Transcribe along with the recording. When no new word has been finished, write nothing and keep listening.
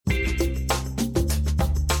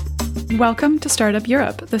Welcome to Startup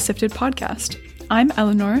Europe, the Sifted podcast. I'm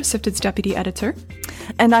Eleanor, Sifted's deputy editor.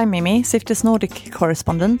 And I'm Mimi, Sifted's Nordic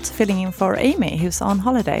correspondent, filling in for Amy, who's on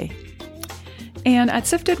holiday. And at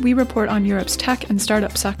Sifted, we report on Europe's tech and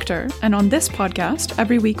startup sector. And on this podcast,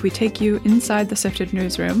 every week we take you inside the Sifted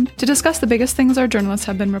newsroom to discuss the biggest things our journalists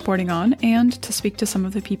have been reporting on and to speak to some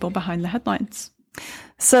of the people behind the headlines.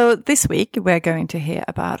 So this week, we're going to hear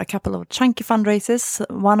about a couple of chunky fundraisers,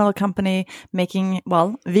 one of a company making,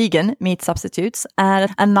 vegan meat substitutes,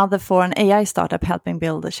 and another for an AI startup helping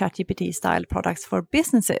build ChatGPT-style products for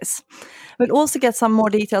businesses. We'll also get some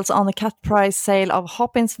more details on the cut price sale of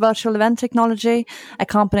Hopin's virtual event technology, a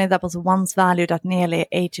company that was once valued at nearly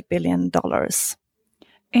 $80 billion.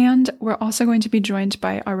 And we're also going to be joined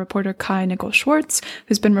by our reporter Kai Nicol-Schwartz,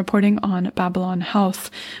 who's been reporting on Babylon Health,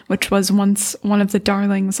 which was once one of the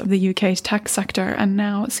darlings of the UK's tech sector and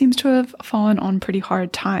now seems to have fallen on pretty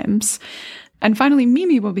hard times. And finally,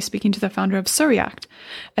 Mimi will be speaking to the founder of Surreact,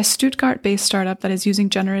 a Stuttgart-based startup that is using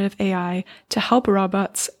generative AI to help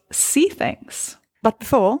robots see things. But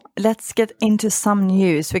before, let's get into some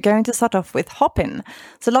news. We're going to start off with Hopin.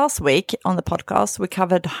 So last week on the podcast, we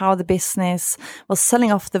covered how the business was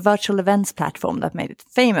selling off the virtual events platform that made it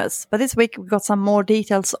famous. But this week, we got some more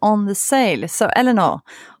details on the sale. So Eleanor,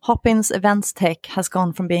 Hopin's events tech has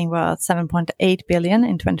gone from being worth 7.8 billion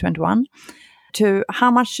in 2021 to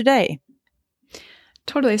how much today?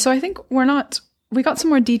 Totally. So I think we got some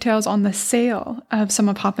more details on the sale of some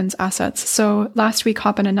of Hopin's assets. So last week,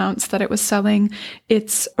 Hopin announced that it was selling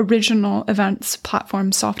its original events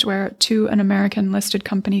platform software to an American listed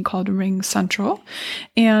company called RingCentral.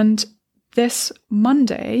 And this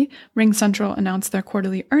Monday, RingCentral announced their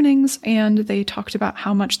quarterly earnings, and they talked about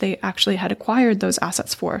how much they actually had acquired those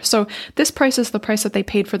assets for. So this price is the price that they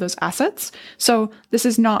paid for those assets. So this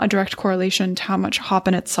is not a direct correlation to how much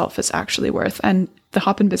Hopin itself is actually worth. And the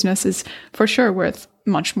Hopin business is for sure worth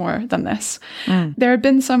much more than this. There had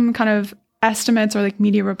been some kind of estimates or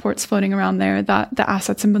media reports floating around there that the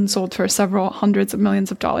assets have been sold for several hundreds of millions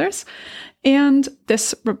of dollars. And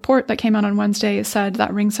this report that came out on Wednesday said that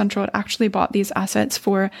RingCentral had actually bought these assets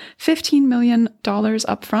for $15 million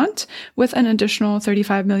upfront, with an additional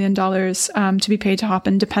 $35 million to be paid to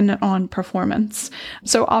Hopin dependent on performance.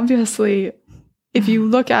 So obviously, if you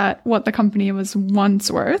look at what the company was once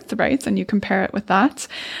worth, right, and you compare it with that,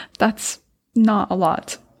 that's not a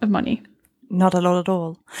lot of money. Not a lot at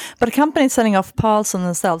all. But a company selling off parts on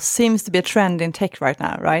themselves seems to be a trend in tech right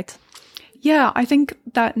now, right? Yeah, I think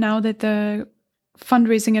that now that the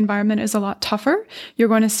fundraising environment is a lot tougher, you're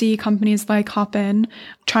going to see companies like Hopin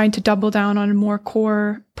trying to double down on more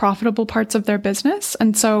core profitable parts of their business.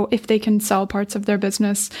 And so if they can sell parts of their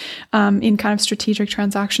business in kind of strategic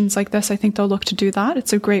transactions like this, I think they'll look to do that.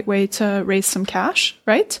 It's a great way to raise some cash,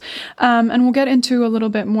 right? And we'll get into a little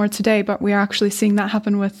bit more today, but we are actually seeing that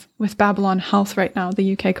happen with Babylon Health right now,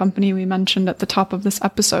 the UK company we mentioned at the top of this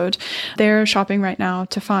episode. They're shopping right now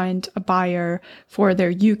to find a buyer for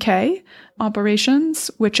their UK operations,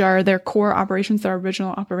 which are their core operations, their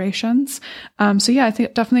original operations. So yeah, I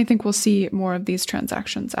definitely think we'll see more of these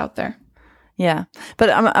transactions out there. Yeah, but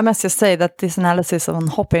I must just say that this analysis on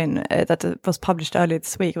Hopin that was published earlier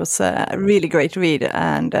this week was a really great read,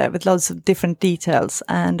 and with lots of different details.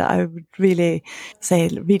 And I would really say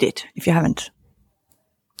read it if you haven't.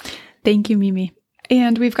 Thank you, Mimi.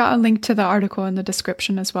 And we've got a link to the article in the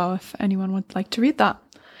description as well if anyone would like to read that.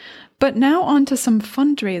 But now on to some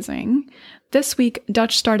fundraising. This week,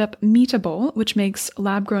 Dutch startup Meatable, which makes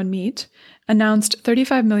lab-grown meat, announced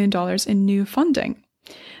 $35 million in new funding.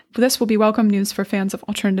 This will be welcome news for fans of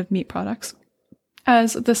alternative meat products,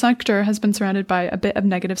 as the sector has been surrounded by a bit of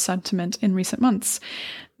negative sentiment in recent months.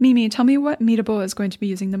 Mimi, tell me what Meatable is going to be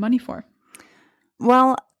using the money for.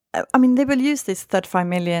 Well, I mean, they will use this $35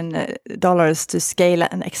 million to scale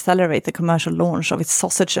and accelerate the commercial launch of its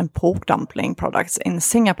sausage and pork dumpling products in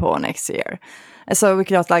Singapore next year. So we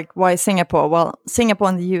could ask, why Singapore? Well, Singapore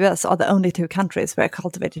and the US are the only two countries where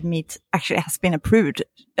cultivated meat actually has been approved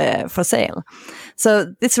for sale.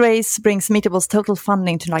 So this raise brings Meatable's total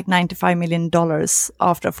funding to $95 million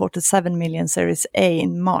after a $47 million Series A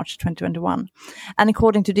in March 2021. And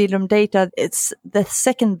according to Dealroom data, it's the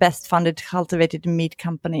second best funded cultivated meat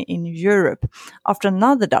company in Europe, after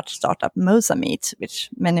another Dutch startup, Mosa Meat, which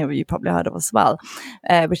many of you probably heard of as well,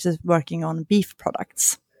 which is working on beef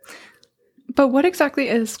products. But what exactly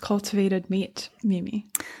is cultivated meat, Mimi?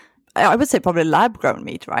 I would say probably lab-grown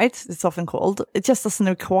meat, right? It's often called. It just doesn't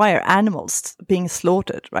require animals being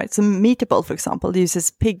slaughtered, right? So Meatable, for example,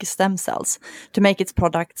 uses pig stem cells to make its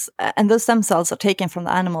products, and those stem cells are taken from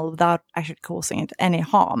the animal without actually causing it any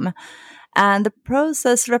harm. And the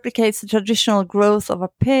process replicates the traditional growth of a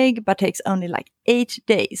pig, but takes only like 8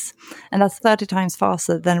 days. And that's 30 times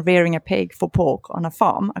faster than rearing a pig for pork on a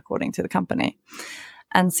farm, according to the company.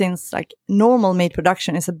 And since like normal meat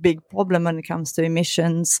production is a big problem when it comes to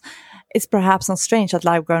emissions, it's perhaps not strange that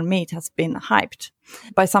live-grown meat has been hyped.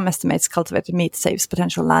 By some estimates, cultivated meat saves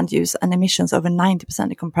potential land use and emissions over 90%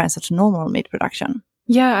 in comparison to normal meat production.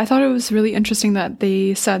 Yeah, I thought it was really interesting that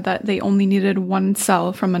they said that they only needed one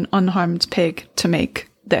cell from an unharmed pig to make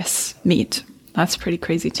this meat. That's pretty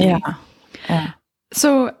crazy to me. Yeah.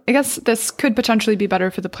 So I guess this could potentially be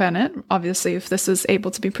better for the planet, obviously, if this is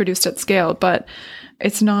able to be produced at scale, but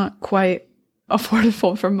it's not quite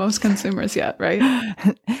affordable for most consumers yet, right?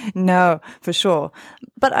 No, for sure.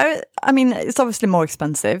 But I mean, it's obviously more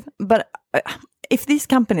expensive, but if these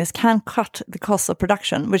companies can cut the cost of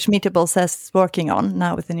production, which Meatable says it's working on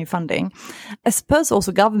now with the new funding, I suppose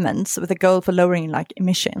also governments with a goal for lowering like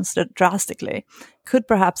emissions drastically could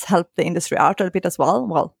perhaps help the industry out a bit as well.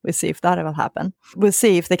 Well, we'll see if that will happen. We'll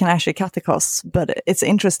see if they can actually cut the costs, but it's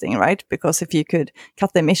interesting, right? Because if you could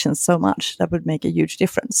cut the emissions so much, that would make a huge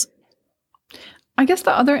difference. I guess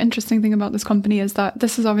the other interesting thing about this company is that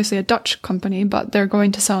this is obviously a Dutch company, but they're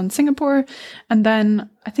going to sell in Singapore. And then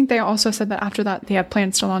I think they also said that after that, they have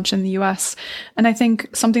plans to launch in the US. And I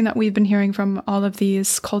think something that we've been hearing from all of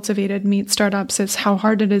these cultivated meat startups is how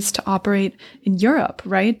hard it is to operate in Europe,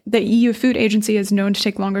 right? The EU Food Agency is known to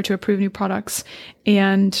take longer to approve new products.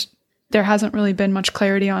 And there hasn't really been much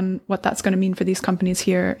clarity on what that's going to mean for these companies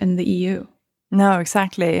here in the EU. No,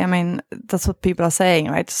 exactly. I mean, that's what people are saying,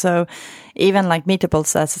 right? So even like Meatable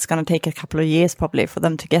says, it's going to take a couple of years probably for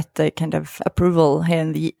them to get the kind of approval here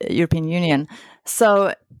in the European Union.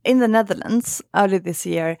 So in the Netherlands, early this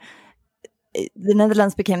year, the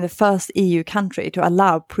Netherlands became the first EU country to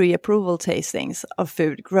allow pre-approval tastings of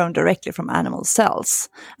food grown directly from animal cells.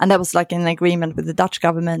 And that was like in agreement with the Dutch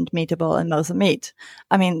government, Meatable and Mosa Meat.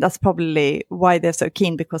 I mean, that's probably why they're so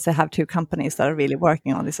keen, because they have two companies that are really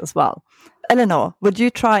working on this as well. Eleanor, would you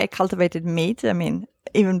try cultivated meat? I mean,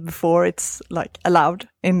 even before it's like allowed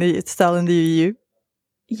it's still in the EU?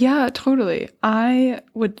 Yeah, totally. I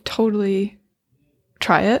would totally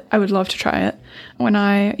try it. I would love to try it. When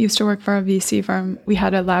I used to work for a VC firm, we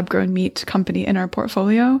had a lab-grown meat company in our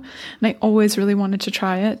portfolio, and I always really wanted to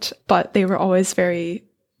try it, but they were always very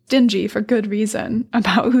stingy for good reason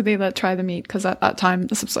about who they let try the meat, because at that time,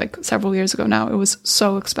 this was like several years ago now, it was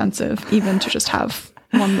so expensive even to just have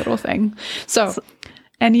one little thing. So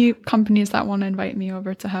any companies that want to invite me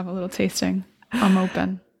over to have a little tasting, I'm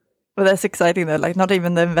open. Well, that's exciting though. Like not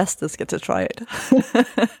even the investors get to try it.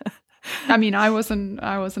 I mean, I wasn't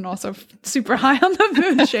also super high on the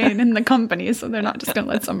food chain in the company, so they're not just going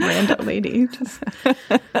to let some random lady just...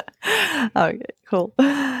 Okay, cool.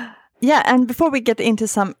 Yeah, and before we get into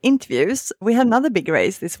some interviews, we had another big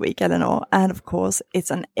raise this week, Eleanor, and of course, it's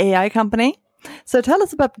an AI company. So tell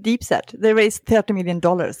us about DeepSet. They raised $30 million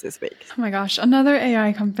this week. Oh my gosh, another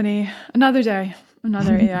AI company, another day.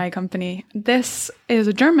 Another AI company. This is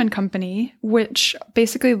a German company, which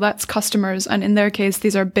basically lets customers, and in their case,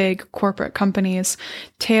 these are big corporate companies,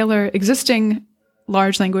 tailor existing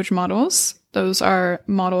large language models. Those are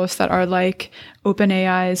models that are like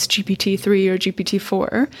OpenAI's GPT-3 or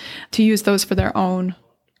GPT-4, to use those for their own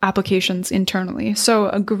applications internally. So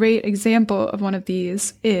a great example of one of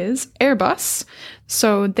these is Airbus.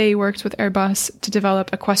 So they worked with Airbus to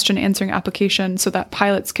develop a question answering application so that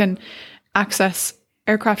pilots can access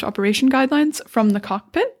aircraft operation guidelines from the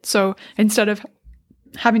cockpit. So instead of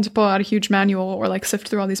having to pull out a huge manual or like sift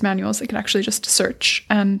through all these manuals, they can actually just search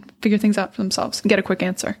and figure things out for themselves and get a quick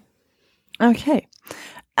answer. Okay.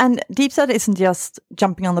 And DeepSet isn't just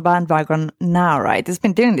jumping on the bandwagon now, right? It's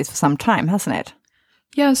been doing this for some time, hasn't it?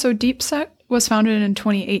 Yeah, so DeepSet was founded in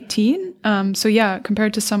 2018. So yeah,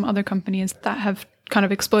 compared to some other companies that have kind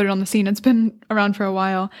of exploded on the scene, it's been around for a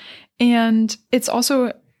while. And it's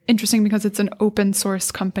also interesting because it's an open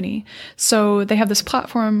source company. So they have this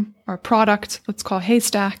platform or product, let's call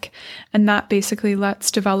Haystack, and that basically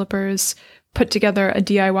lets developers put together a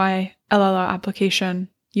DIY LLM application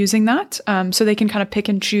using that. So they can kind of pick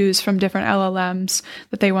and choose from different LLMs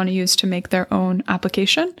that they want to use to make their own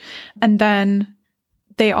application. And then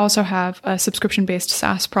they also have a subscription-based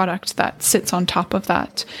SaaS product that sits on top of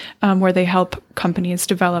that, where they help companies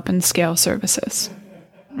develop and scale services.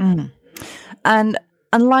 And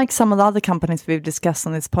unlike some of the other companies we've discussed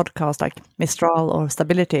on this podcast, like Mistral or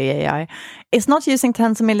Stability AI, it's not using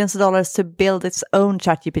tens of millions of dollars to build its own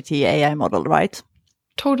ChatGPT AI model, right?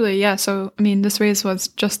 Totally, yeah. So, I mean, this raise was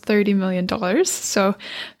just $30 million. So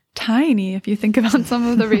tiny if you think about some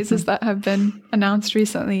of the raises that have been announced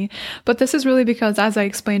recently. But this is really because, as I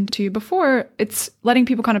explained to you before, it's letting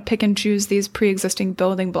people kind of pick and choose these pre-existing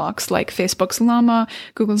building blocks like Facebook's Llama,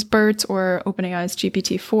 Google's BERT, or OpenAI's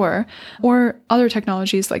GPT-4, or other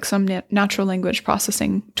technologies like some natural language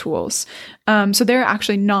processing tools. So they're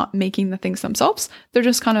actually not making the things themselves. They're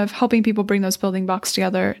just kind of helping people bring those building blocks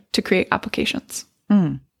together to create applications.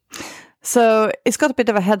 So it's got a bit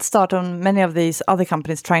of a head start on many of these other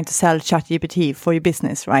companies trying to sell ChatGPT for your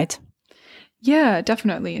business, right? Yeah,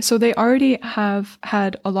 definitely. So they already have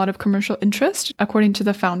had a lot of commercial interest, according to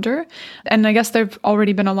the founder. And I guess there've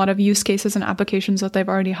already been a lot of use cases and applications that they've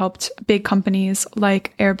already helped big companies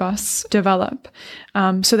like Airbus develop.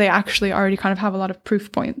 So they actually already kind of have a lot of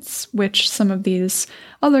proof points, which some of these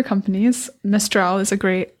other companies, Mistral is a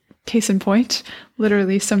great case in point,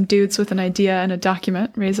 literally some dudes with an idea and a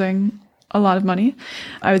document raising a lot of money.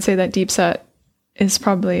 I would say that DeepSet is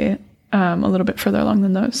probably a little bit further along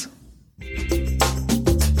than those.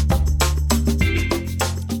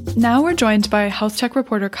 Now we're joined by health tech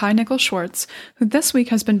reporter Kai Nichols-Schwartz, who this week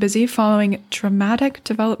has been busy following dramatic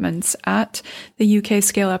developments at the UK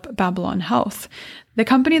scale-up Babylon Health, the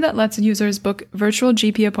company that lets users book virtual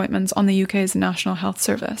GP appointments on the UK's National Health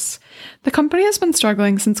Service. The company has been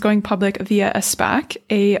struggling since going public via a SPAC,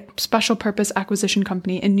 a special purpose acquisition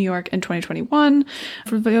company in New York in 2021.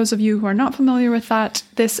 For those of you who are not familiar with that,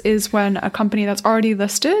 this is when a company that's already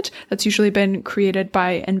listed, that's usually been created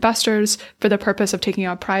by investors for the purpose of taking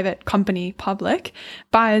a private company public,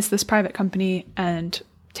 buys this private company and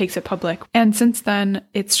takes it public. And since then,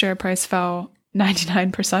 its share price fell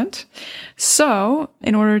 99%. So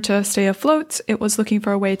in order to stay afloat, it was looking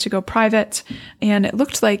for a way to go private, and it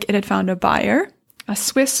looked like it had found a buyer, a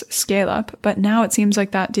Swiss scale-up, but now it seems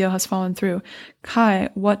like that deal has fallen through. Kai,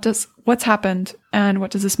 what's happened, and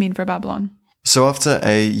what does this mean for Babylon? So after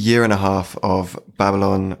a year and a half of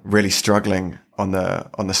Babylon really struggling on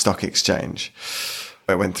the stock exchange,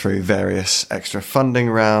 it went through various extra funding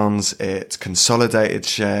rounds, it consolidated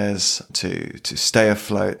shares to stay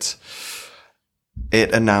afloat.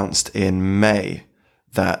 It announced in May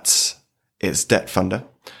that its debt funder,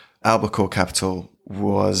 Albacore Capital,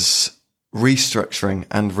 was restructuring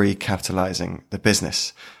and recapitalizing the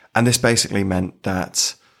business. And this basically meant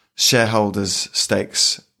that shareholders'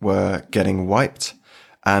 stakes were getting wiped,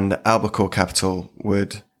 and Albacore Capital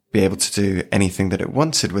would be able to do anything that it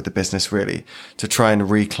wanted with the business, really, to try and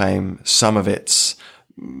reclaim some of its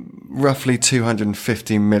roughly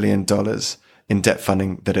 $250 million in debt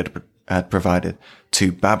funding that it had provided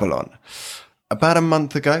to Babylon. About a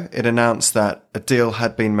month ago, it announced that a deal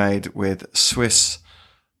had been made with Swiss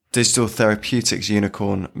digital therapeutics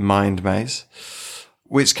unicorn MindMaze,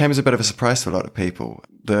 which came as a bit of a surprise to a lot of people.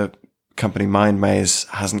 The company MindMaze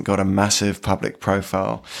hasn't got a massive public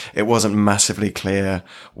profile. It wasn't massively clear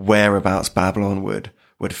whereabouts Babylon would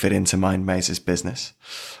fit into MindMaze's business.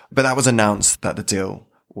 But that was announced that the deal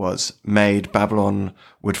was made. Babylon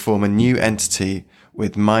would form a new entity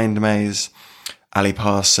with MindMaze. Ali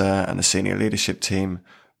Parser and the senior leadership team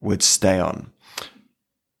would stay on.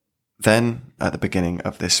 Then, at the beginning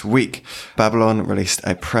of this week, Babylon released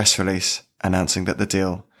a press release announcing that the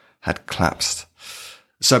deal had collapsed.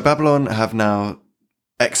 So Babylon have now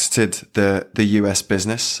exited the US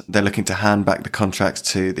business. They're looking to hand back the contracts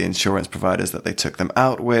to the insurance providers that they took them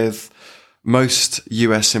out with. Most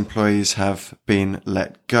US employees have been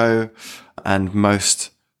let go, and most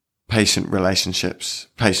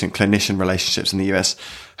patient-clinician relationships in the US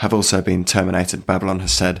have also been terminated. Babylon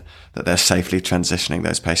has said that they're safely transitioning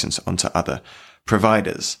those patients onto other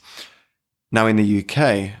providers. Now in the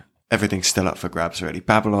UK, everything's still up for grabs, really.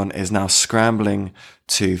 Babylon is now scrambling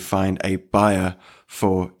to find a buyer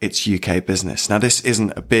for its UK business. Now, this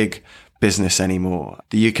isn't a big business anymore.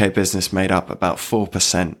 The UK business made up about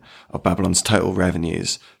 4% of Babylon's total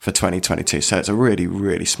revenues for 2022. So it's a really,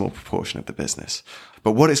 really small proportion of the business.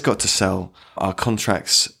 But what it's got to sell are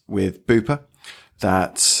contracts with Bupa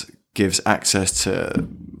that gives access to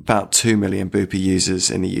about 2 million Bupa users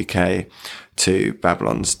in the UK to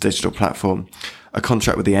Babylon's digital platform. A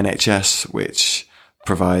contract with the NHS, which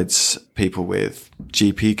provides people with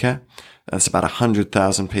GP care. That's about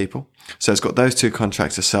 100,000 people. So it's got those two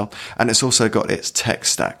contracts to sell. And it's also got its tech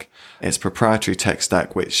stack, its proprietary tech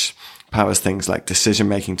stack, which powers things like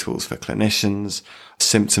decision-making tools for clinicians,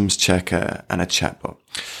 symptoms checker, and a chatbot.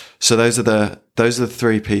 So those are the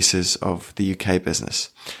three pieces of the UK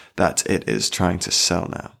business that it is trying to sell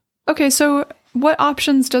now. Okay, so what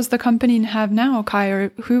options does the company have now, Kai, or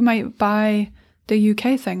who might buy the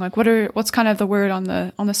UK thing? Like, what's kind of the word on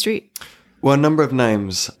the street? Well, a number of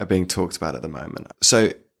names are being talked about at the moment.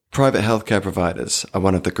 So private healthcare providers are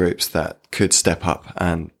one of the groups that could step up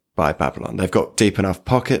and buy Babylon. They've got deep enough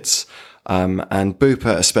pockets, and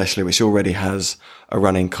Bupa especially, which already has a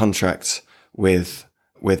running contract with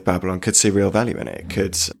Babylon, could see real value in it. It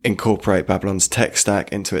could incorporate Babylon's tech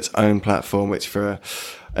stack into its own platform, which for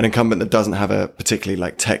an incumbent that doesn't have a particularly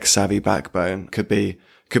like tech savvy backbone could be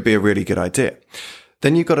a really good idea.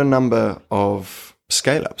 Then you've got a number of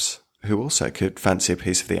scale-ups who also could fancy a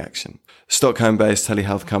piece of the action. Stockholm-based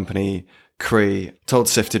telehealth company Cree told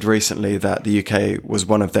Sifted recently that the UK was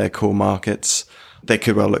one of their core markets. They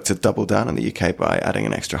could well look to double down in the UK by adding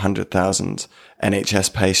an extra 100,000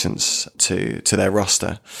 NHS patients to their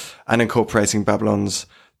roster and incorporating Babylon's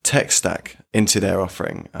tech stack into their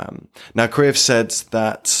offering. Now, Cree have said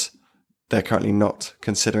that they're currently not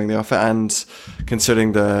considering the offer, and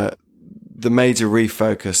considering the major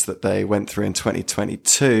refocus that they went through in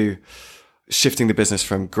 2022, shifting the business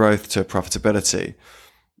from growth to profitability,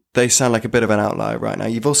 they sound like a bit of an outlier right now.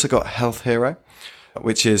 You've also got Health Hero,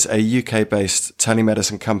 which is a UK-based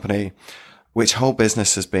telemedicine company, which whole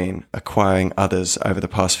business has been acquiring others over the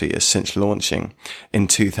past few years since launching in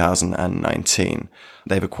 2019.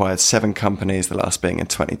 They've acquired 7 companies, the last being in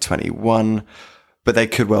 2021, but they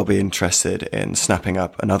could well be interested in snapping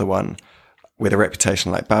up another one with a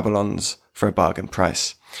reputation like Babylon's for a bargain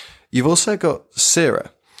price. You've also got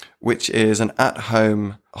Sera, which is an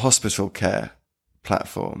at-home hospital care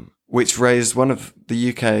platform, which raised one of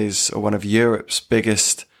the UK's or one of Europe's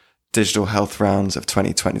biggest digital health rounds of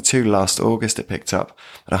 2022. Last August, it picked up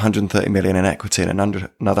at 130 million in equity and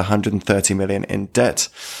another 130 million in debt.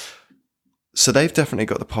 So they've definitely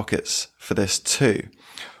got the pockets for this too.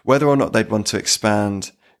 Whether or not they'd want to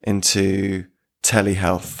expand into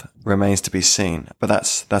telehealth remains to be seen, but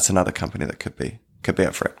that's another company that could be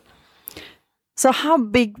up for it. So how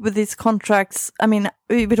big would these contracts, I mean,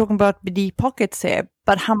 we're talking about BD pockets here,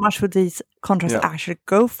 but how much would these contracts actually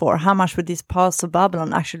go for? How much would these parts of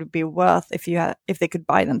Babylon actually be worth if they could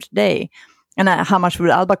buy them today? And how much would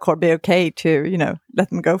Albacor be okay to, let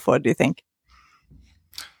them go for, do you think?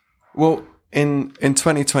 Well, in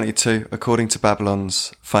 2022, according to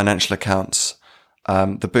Babylon's financial accounts,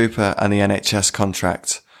 the Bupa and the NHS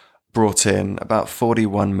contract brought in about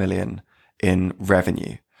 41 million in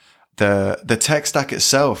revenue. The tech stack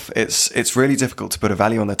itself, it's really difficult to put a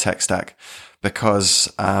value on the tech stack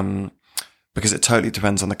because it totally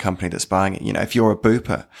depends on the company that's buying it. If you're a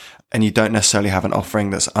Bupa and you don't necessarily have an offering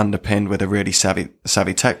that's underpinned with a really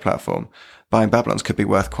savvy tech platform, buying Babylon's could be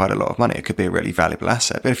worth quite a lot of money. It could be a really valuable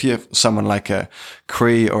asset. But if you have someone like a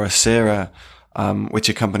Cree or a Sera, which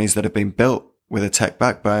are companies that have been built with a tech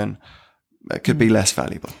backbone, it could be less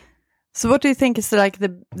valuable. So what do you think is like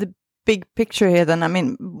the big picture here then? I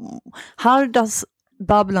mean, how does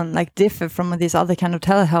Babylon differ from these other kind of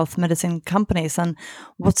telehealth medicine companies, and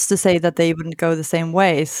what's to say that they wouldn't go the same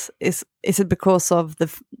ways? Is it because of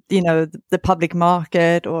the public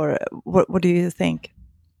market, or what do you think?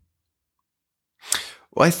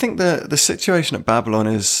 Well, I think the situation at Babylon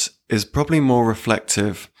is probably more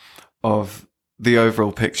reflective of the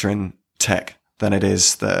overall picture in tech than it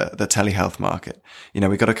is the telehealth market.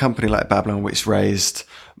 We got a company like Babylon which raised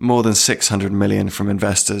more than 600 million from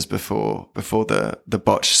investors before the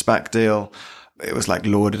botched SPAC deal. It was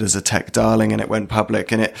lauded as a tech darling, and it went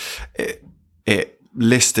public, and it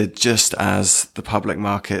listed just as the public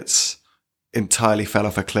markets entirely fell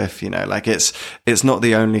off a cliff. It's not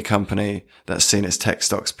the only company that's seen its tech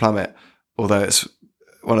stocks plummet, although it's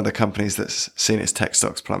one of the companies that's seen its tech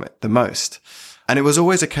stocks plummet the most. And it was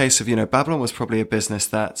always a case of, Babylon was probably a business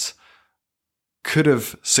that could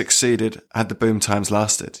have succeeded had the boom times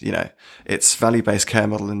lasted. Its value-based care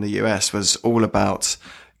model in the US was all about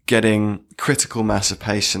getting critical mass of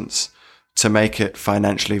patients to make it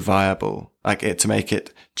financially viable, to make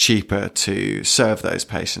it cheaper to serve those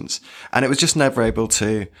patients. And it was just never able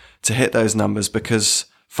to hit those numbers because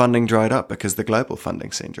funding dried up, because the global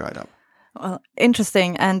funding scene dried up. Well,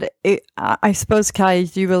 interesting. And I suppose, Kai,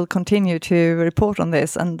 you will continue to report on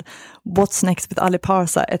this and what's next with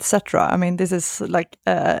Aliparsa, etc. I mean, this is like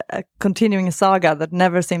a continuing saga that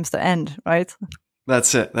never seems to end, right?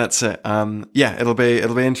 That's it. It'll be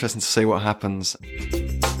interesting to see what happens.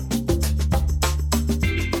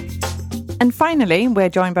 And finally, we're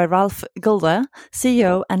joined by Ralph Gulder,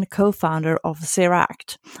 CEO and co-founder of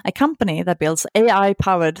Seract, a company that builds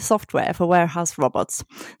AI-powered software for warehouse robots.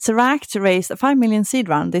 Seract raised a 5 million seed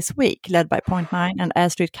round this week, led by Point9 and Air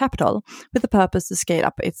Street Capital, with the purpose to scale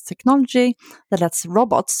up its technology that lets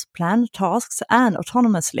robots plan tasks and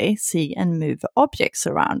autonomously see and move objects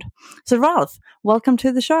around. So Ralph, welcome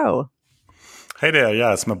to the show. Hey there,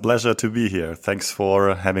 yeah, it's my pleasure to be here. Thanks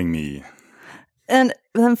for having me. And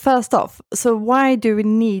then first off, so why do we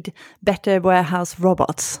need better warehouse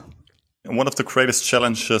robots? And one of the greatest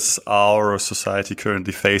challenges our society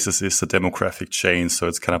currently faces is the demographic change. So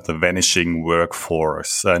it's kind of the vanishing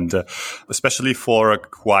workforce. And especially for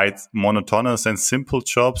quite monotonous and simple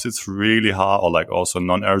jobs, it's really hard, or like also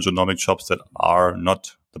non-ergonomic jobs that are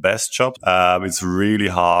not the best jobs. It's really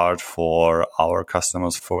hard for our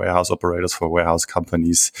customers, for warehouse operators, for warehouse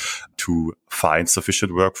companies to find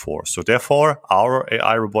sufficient workforce. So therefore, our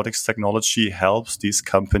AI robotics technology helps these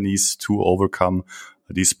companies to overcome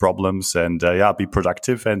these problems and be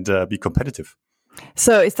productive and be competitive.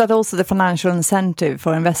 So is that also the financial incentive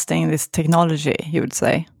for investing in this technology, you would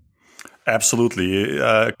say? Absolutely.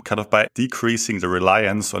 Kind of by decreasing the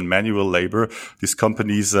reliance on manual labor, these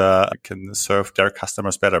companies can serve their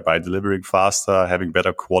customers better by delivering faster, having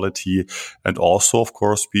better quality, and also, of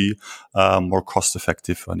course, be more cost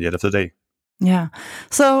effective on the end of the day. Yeah.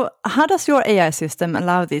 So how does your AI system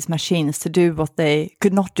allow these machines to do what they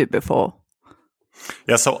could not do before?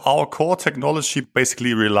 Yeah, so our core technology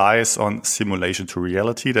basically relies on simulation to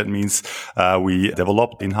reality. That means we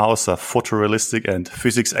developed in-house a photorealistic and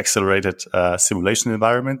physics-accelerated simulation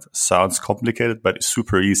environment. Sounds complicated, but it's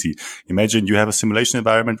super easy. Imagine you have a simulation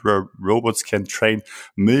environment where robots can train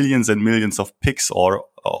millions and millions of picks or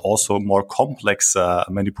also more complex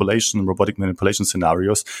robotic manipulation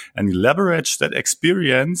scenarios, and leverage that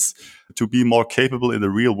experience to be more capable in the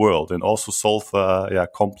real world and also solve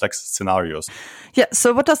complex scenarios. Yeah,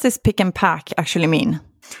 so what does this pick and pack actually mean?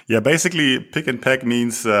 Yeah, basically, pick and pack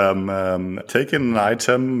means taking an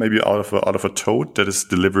item maybe out of a tote that is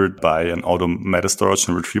delivered by an automated storage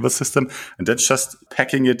and retrieval system, and then just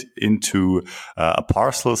packing it into a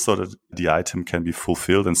parcel so that the item can be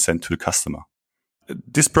fulfilled and sent to the customer.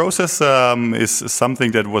 This process is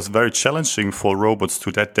something that was very challenging for robots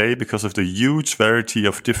to that day because of the huge variety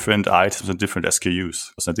of different items and different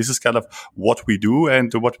SKUs. So this is kind of what we do,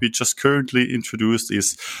 and what we just currently introduced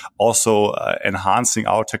is also enhancing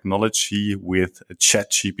our technology with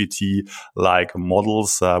ChatGPT-like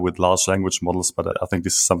models, with large language models. But I think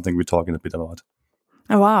this is something we're talking a bit about.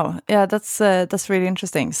 Oh, wow. Yeah, that's really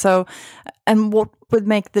interesting. So, and what would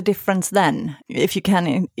make the difference then, if you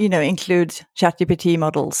can, include ChatGPT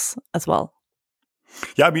models as well?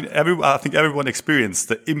 Yeah, I mean, I think everyone experienced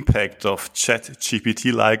the impact of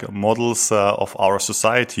ChatGPT-like models of our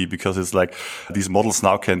society, because it's like these models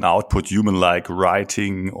now can output human-like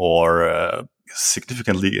writing or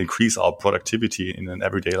significantly increase our productivity in an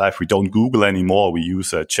everyday life. We don't Google anymore. We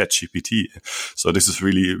use ChatGPT. So this is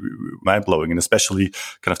really mind-blowing, and especially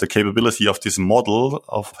kind of the capability of this model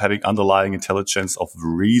of having underlying intelligence, of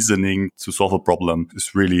reasoning to solve a problem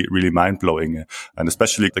is really, really mind-blowing. And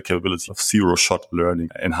especially the capability of zero-shot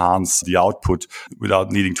learning, enhance the output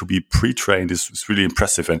without needing to be pre-trained is really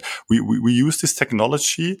impressive. And we use this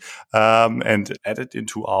technology and add it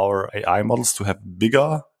into our AI models to have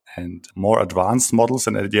bigger and more advanced models.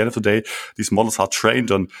 And at the end of the day, these models are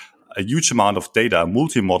trained on a huge amount of data,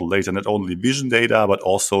 multi-model data, not only vision data, but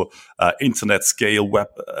also internet scale web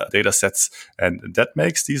data sets. And that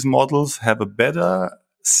makes these models have a better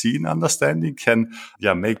scene understanding, can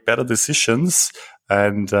make better decisions,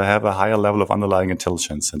 and have a higher level of underlying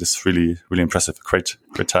intelligence. And this is really, really impressive. Great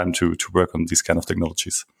time to work on these kind of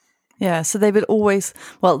technologies. Yeah, so they will always,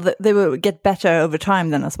 they will get better over time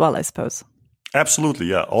then as well, I suppose. Absolutely,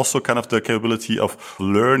 yeah. Also kind of the capability of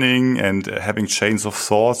learning and having chains of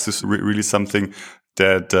thoughts is really something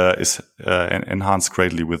that is enhanced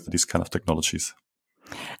greatly with these kind of technologies.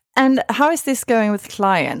 And how is this going with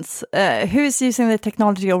clients? Who is using the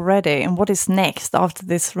technology already, and what is next after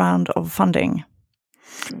this round of funding?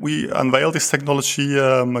 We unveiled this technology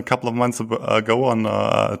a couple of months ago on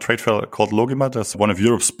a trade fair called Logima. That's one of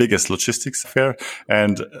Europe's biggest logistics fair.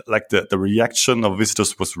 And like the reaction of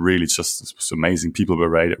visitors was really it was amazing. People were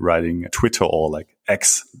writing Twitter or like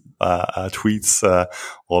X tweets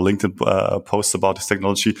or LinkedIn posts about this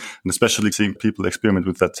technology. And especially seeing people experiment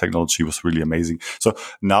with that technology was really amazing. So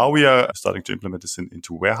now we are starting to implement this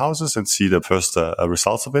into warehouses and see the first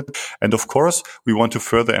results of it. And of course, we want to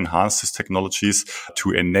further enhance these technologies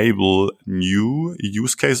to enable new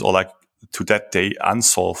use case, or like to that day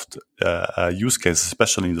unsolved use cases,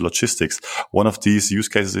 especially in the logistics. One of these use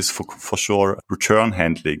cases is for sure return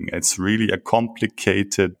handling. It's really a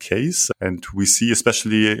complicated case, and we see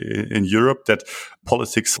especially in Europe that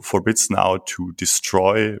politics forbids now to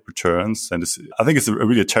destroy returns, and I think it's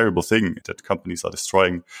really a terrible thing that companies are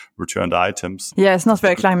destroying returned items. Yeah, it's not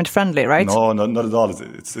very climate friendly, right? No, not at all.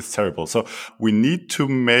 It's terrible. So we need to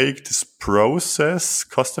make this process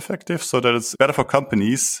cost effective so that it's better for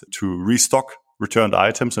companies to restock returned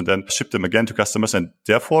items and then ship them again to customers. And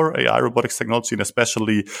therefore, AI robotics technology, and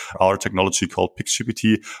especially our technology called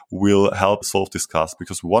PixGPT, will help solve this task.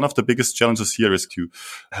 Because one of the biggest challenges here is to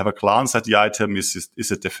have a glance at the item. Is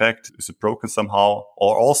it defect? Is it broken somehow?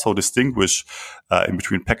 Or also distinguish in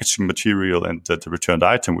between packaging material and the returned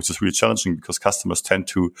item, which is really challenging because customers tend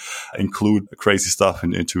to include crazy stuff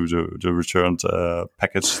into the returned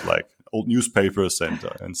package, like old newspapers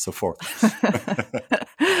and so forth.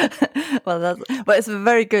 Well, it's a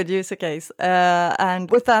very good user case.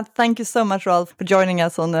 And with that, thank you so much, Rolf, for joining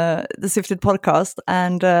us on the Sifted podcast.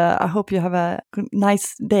 And I hope you have a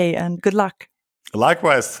nice day and good luck.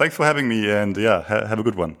 Likewise. Thanks for having me. And have a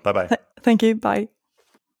good one. Bye-bye. Thank you. Bye.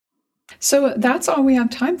 So that's all we have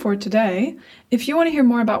time for today. If you want to hear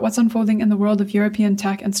more about what's unfolding in the world of European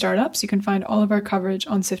tech and startups, you can find all of our coverage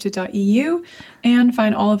on sifted.eu and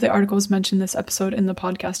find all of the articles mentioned this episode in the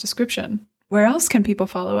podcast description. Where else can people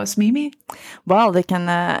follow us, Mimi? Well, they can,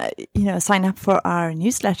 sign up for our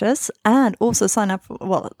newsletters and also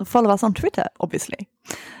follow us on Twitter, obviously.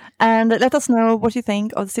 And let us know what you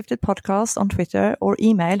think of the Sifted podcast on Twitter or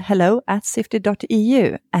email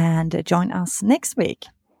hello@sifted.eu and join us next week.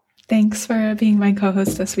 Thanks for being my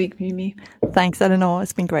co-host this week, Mimi. Thanks, Eleanor.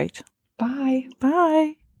 It's been great. Bye.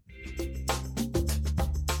 Bye.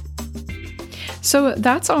 So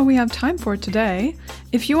that's all we have time for today.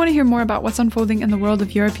 If you want to hear more about what's unfolding in the world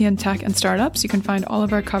of European tech and startups, you can find all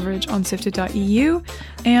of our coverage on sifted.eu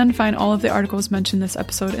and find all of the articles mentioned this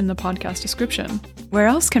episode in the podcast description. Where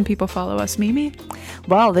else can people follow us, Mimi?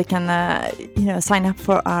 Well, they can, sign up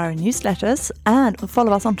for our newsletters and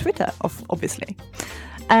follow us on Twitter, obviously.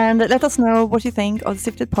 And let us know what you think of the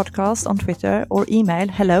Sifted podcast on Twitter or email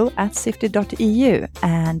hello@sifted.eu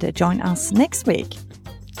and join us next week.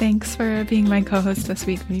 Thanks for being my co-host this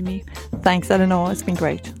week, Mimi. Thanks, Eleanor. It's been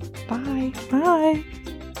great. Bye. Bye.